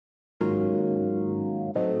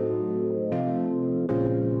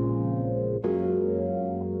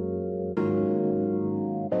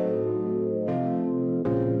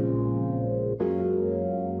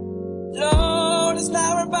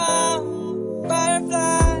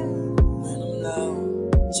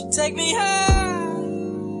take me high.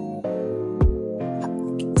 I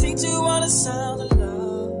can teach you all the sounds of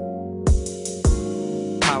love.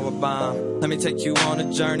 Power bomb, let me take you on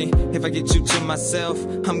a journey. If I get you to myself,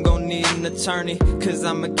 I'm gon' need an attorney. Cause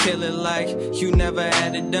I'ma kill it like you never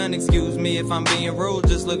had it done. Excuse me if I'm being rude,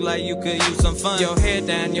 just look like you could use some fun. Your head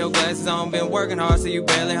down, your glasses on, been working hard so you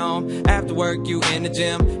barely home. After work, you in the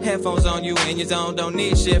gym, headphones on, you in your zone. Don't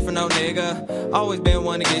need shit for no nigga, always been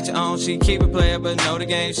one to get your own. She keep it player but know the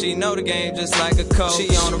game, she know the game just like a coach. She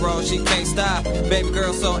on the road, she can't stop, baby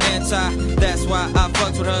girl so anti. That's why I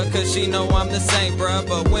fucks with her, cause she know I'm the same bruh.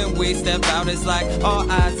 But when we step out, it's like all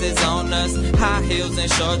eyes is on us. High heels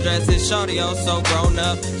and short dresses, shorty oh so grown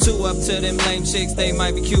up. Two up to them lame chicks, they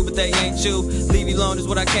might be cute but they ain't you. Leave you alone is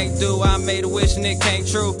what I can't do, I made a wish and it came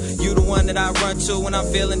true. You the one that I run to when I'm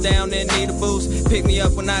feeling down and need a boost. Pick me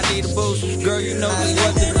up when I need a boost, girl you know just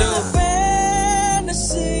what to do.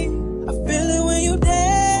 Fantasy, I feel it when you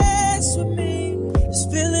dance with me. It's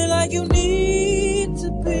feeling like you need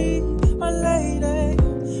to be my lady,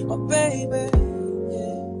 my baby.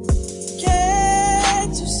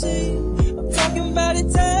 Can't you see? I'm talking about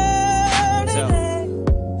eternity.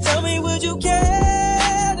 Tell me, would you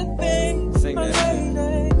care to be my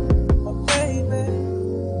lady, my baby?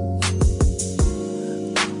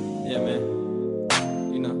 Yeah, man.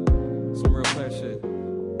 You know, some real player shit.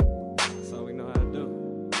 That's all we know how to do.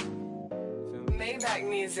 Maybach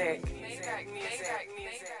music. Maybach music.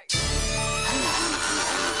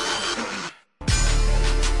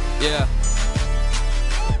 Yeah.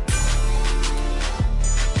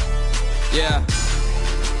 Yeah.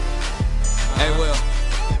 A.WILL.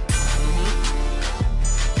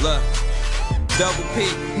 Look. Double P,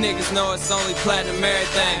 niggas know it's only platinum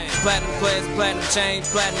everything. Platinum players, platinum chain,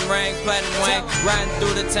 platinum ring, platinum wang. Riding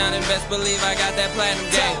through the town and best believe I got that platinum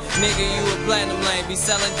game. Nigga, you a platinum lane, be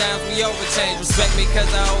selling dimes, we overchange. Respect me cause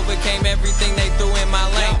I overcame everything they threw in my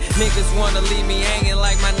lane. Niggas wanna leave me hanging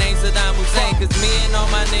like my name's Saddam Hussein. Cause me and all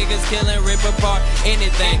my niggas killing, rip apart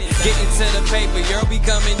anything. Getting to the paper, you'll be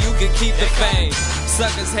coming, you can keep the fame.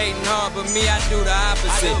 Suckers hating hard, but me, I do the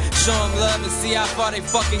opposite. Show them love and see how far they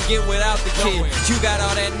fucking get without the kid. You got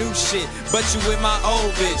all that new shit, but you with my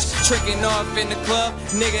old bitch. Tricking off in the club,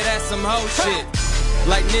 nigga, that's some hoe shit.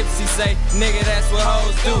 Like Nipsey say, nigga, that's what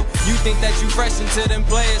hoes do. You think that you fresh into them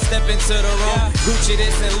players, step into the room. Gucci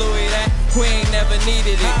this and Louis that, we ain't never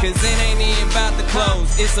needed it. Cause it ain't even about the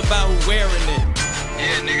clothes, it's about who wearing it.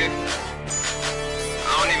 Yeah, nigga.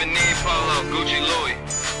 I don't even need Polo, Gucci, Louis.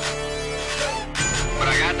 But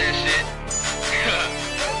I got that shit.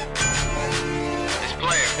 This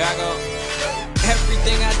player. Here I go.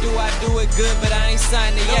 Everything I do it good, but I ain't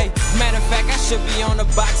signed it, yay. Matter of fact, I should be on a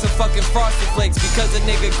box of fucking Frosted Flakes because a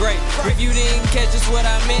nigga great. If you didn't catch just what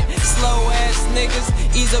I meant, slow ass niggas,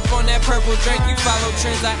 ease up on that purple drink. You follow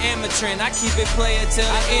trends, I am a trend. I keep it player till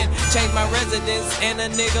the end. Change my residence, and a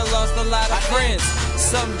nigga lost a lot of friends.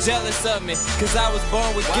 Some jealous of me, cause I was born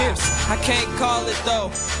with gifts. I can't call it though,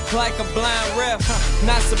 like a blind ref.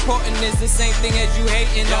 Not supporting this the same thing as you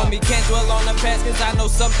hating on me. Can't dwell on the past cause I know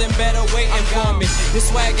something better waiting for me. This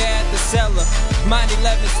swagger at the cellar, mind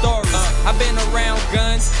 11 stories. I've been around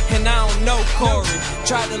guns and I don't know Corey.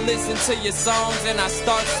 Try to listen to your songs and I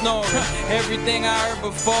start snoring. Everything I heard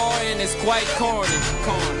before and it's quite corny.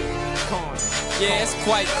 Yeah, it's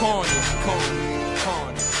quite corny.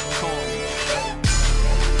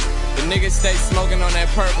 The niggas stay smoking on that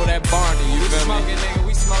purple, that Barney, you feel me? We smoking, nigga,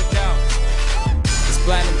 we smoked out. It's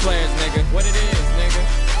platinum players, nigga. What it is, nigga?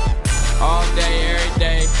 All day, every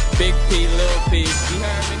day. Big P, Lil P. You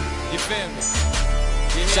heard me? You feel me?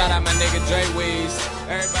 Shout out my nigga Dre Weez.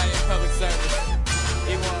 Everybody in public service.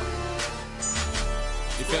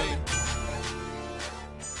 You feel me?